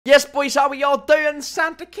Yes, boys, how are y'all doing?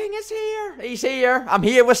 Santa King is here. He's here. I'm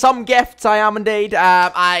here with some gifts. I am indeed.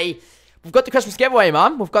 We've got the Christmas giveaway,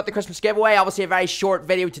 man. We've got the Christmas giveaway. Obviously, a very short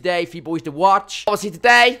video today for you boys to watch. Obviously,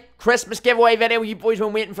 today, Christmas giveaway video. You boys have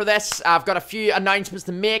been waiting for this. I've got a few announcements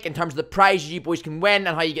to make in terms of the prizes you boys can win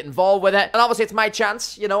and how you get involved with it. And obviously, it's my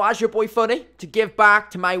chance, you know, as your boy Footy, to give back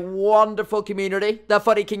to my wonderful community, the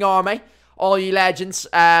Footy King Army. All you legends.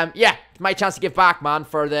 Yeah, it's my chance to give back, man,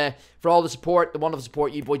 for all the support, the wonderful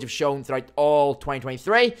support you boys have shown throughout all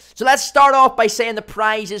 2023. So let's start off by saying the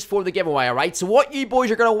prizes for the giveaway, alright? So what you boys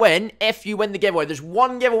are going to win if you win the giveaway. There's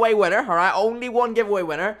one giveaway winner, alright? Only one giveaway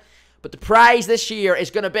winner. But the prize this year is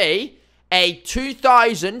going to be a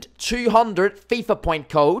 2,200 FIFA point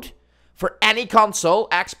code for any console,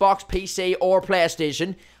 Xbox, PC, or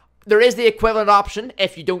PlayStation. There is the equivalent option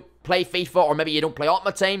if you don't play FIFA or maybe you don't play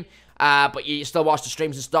Ultimate Team. But you still watch the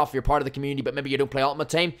streams and stuff, you're part of the community, but maybe you don't play Ultimate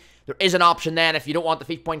Team. There is an option then, if you don't want the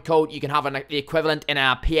FIFA point code, you can have the equivalent in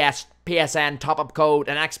a PSN top-up code,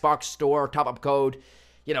 an Xbox Store top-up code,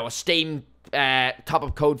 you know, a Steam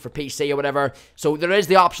top-up code for PC or whatever. So there is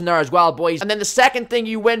the option there as well, boys. And then the second thing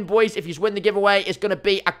you win, boys, if you win the giveaway, is going to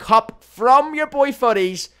be a cup from your boy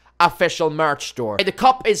Footy's official merch store. The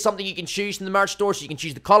cup is something you can choose from the merch store, so you can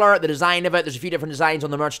choose the color, the design of it. There's a few different designs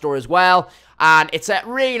on the merch store as well, and it's a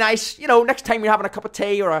really nice, you know, next time you're having a cup of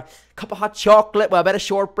tea or a cup of hot chocolate with a bit of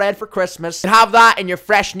shortbread for Christmas, you can have that in your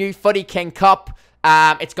fresh new Footy King cup.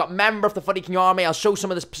 It's got member of the Footy King Army. I'll show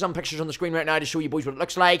some pictures on the screen right now to show you boys what it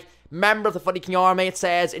looks like. Member of the Footy King Army, it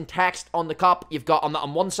says in text on the cup. You've got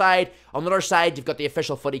on one side, on the other side, you've got the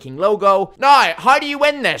official Footy King logo. Now, how do you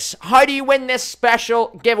win this? How do you win this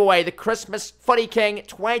special giveaway, the Christmas Footy King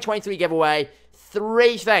 2023 giveaway?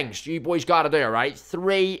 3 things you boys gotta do, right?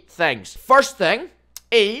 3 things. First thing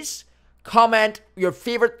is comment your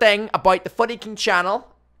favorite thing about the Footy King channel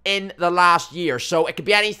in the last year. So it could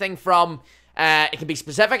be anything from it can be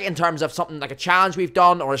specific in terms of something like a challenge we've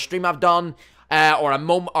done or a stream I've done, or a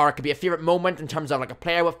moment, or it could be a favorite moment in terms of like a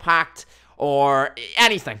player we've packed, or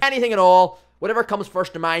anything at all. Whatever comes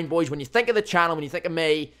first to mind, boys. When you think of the channel, when you think of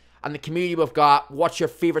me and the community we've got, what's your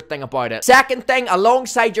favorite thing about it? Second thing,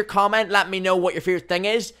 alongside your comment, let me know what your favorite thing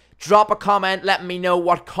is. Drop a comment, let me know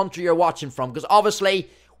what country you're watching from, because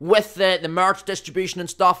obviously with the merch distribution and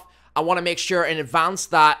stuff, I want to make sure in advance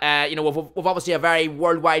that, you know, we've obviously a very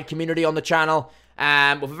worldwide community on the channel.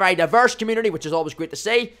 With a very diverse community, which is always great to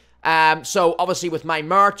see. So, obviously, with my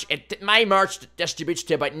merch, my merch distributes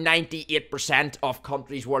to about 98% of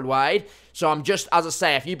countries worldwide. So, I'm just, as I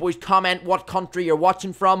say, if you boys comment what country you're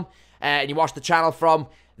watching from, and you watch the channel from,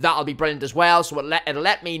 that'll be brilliant as well. So, it'll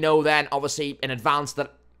let me know then, obviously, in advance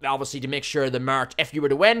that, obviously, to make sure the merch, if you were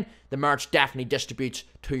to win, the merch definitely distributes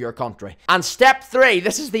to your country. And step 3,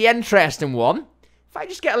 this is the interesting one. If I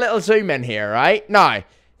just get a little zoom in here, right? Now,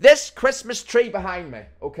 this Christmas tree behind me,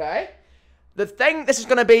 okay? The thing, this is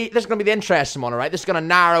gonna be the interesting one, alright? This is gonna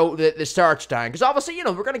narrow the search down. Because obviously, you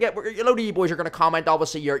know, a load of you boys are gonna comment,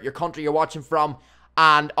 obviously, your country you're watching from,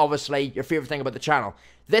 and obviously, your favorite thing about the channel.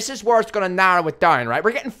 This is where it's gonna narrow it down, right?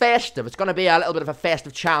 We're getting festive. It's gonna be a little bit of a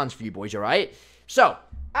festive challenge for you boys, alright? So,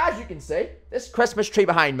 as you can see, this Christmas tree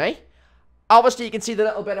behind me, obviously you can see the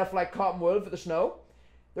little bit of like cotton wool for the snow.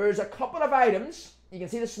 There's a couple of items. You can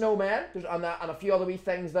see the snowman, and a few other wee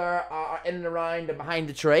things there are in and around and behind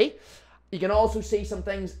the tree. You can also see some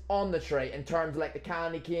things on the tree in terms of like the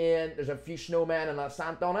candy cane. There's a few snowmen and a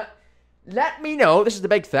Santa on it. Let me know, this is the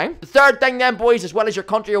big thing. The third thing then, boys, as well as your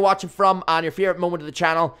country you're watching from and your favorite moment of the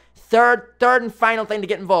channel, third and final thing to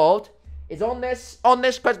get involved is on this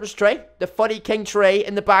Christmas tree, the Footy King tree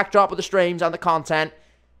in the backdrop of the streams and the content,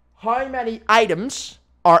 how many items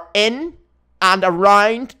are in and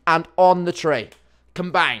around and on the tree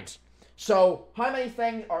combined. So, how many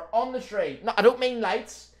things are on the tree? No, I don't mean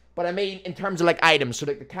lights, but I mean in terms of like items. So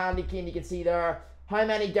like the candy cane you can see there, how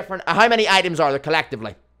many items are there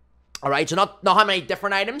collectively? Alright, so not how many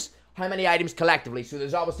different items, how many items collectively. So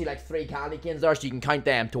there's obviously like 3 candy canes there, so you can count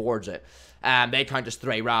them towards it. They count as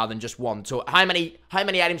 3 rather than just 1. So how many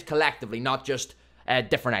items collectively, not just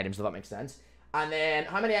different items, if that makes sense. And then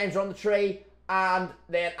how many items are on the tree, and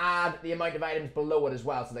then add the amount of items below it as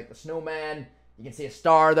well. So like the snowman, you can see a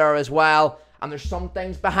star there as well. And there's some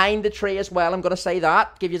things behind the tree as well, I'm going to say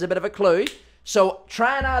that, give you a bit of a clue. So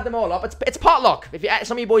try and add them all up. It's potluck. If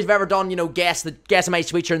some of you boys have ever done, you know, guess my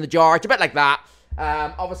sweeter in the jar, it's a bit like that.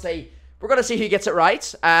 Obviously, we're going to see who gets it right.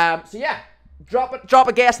 So yeah, drop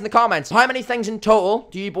a guess in the comments. How many things in total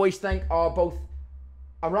do you boys think are both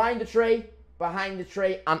around the tree, behind the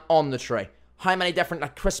tree, and on the tree? How many different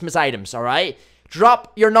like Christmas items, alright?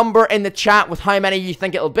 Drop your number in the chat with how many you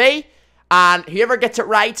think it'll be. And whoever gets it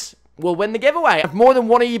right, will win the giveaway. If more than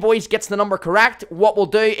one of you boys gets the number correct, what we'll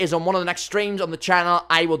do is on one of the next streams on the channel,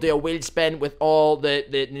 I will do a wheel spin with all the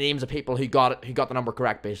names of people who got the number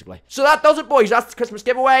correct, basically. So that does it, boys. That's the Christmas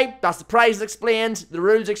giveaway. That's the prizes explained, the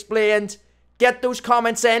rules explained. Get those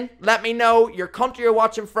comments in. Let me know your country you're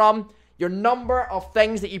watching from, your number of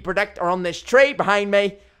things that you predict are on this tree behind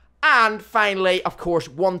me, and finally, of course,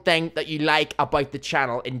 one thing that you like about the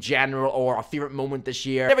channel in general or a favorite moment this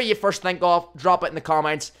year. Whatever you first think of, drop it in the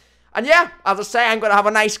comments. And yeah, as I say, I'm going to have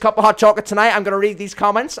a nice cup of hot chocolate tonight. I'm going to read these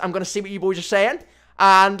comments. I'm going to see what you boys are saying.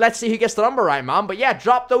 And let's see who gets the number right, man. But yeah,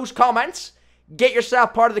 drop those comments. Get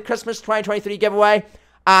yourself part of the Christmas 2023 giveaway.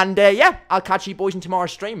 And yeah, I'll catch you boys in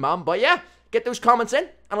tomorrow's stream, man. But yeah, get those comments in.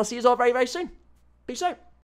 And I'll see you all very, very soon. Peace out.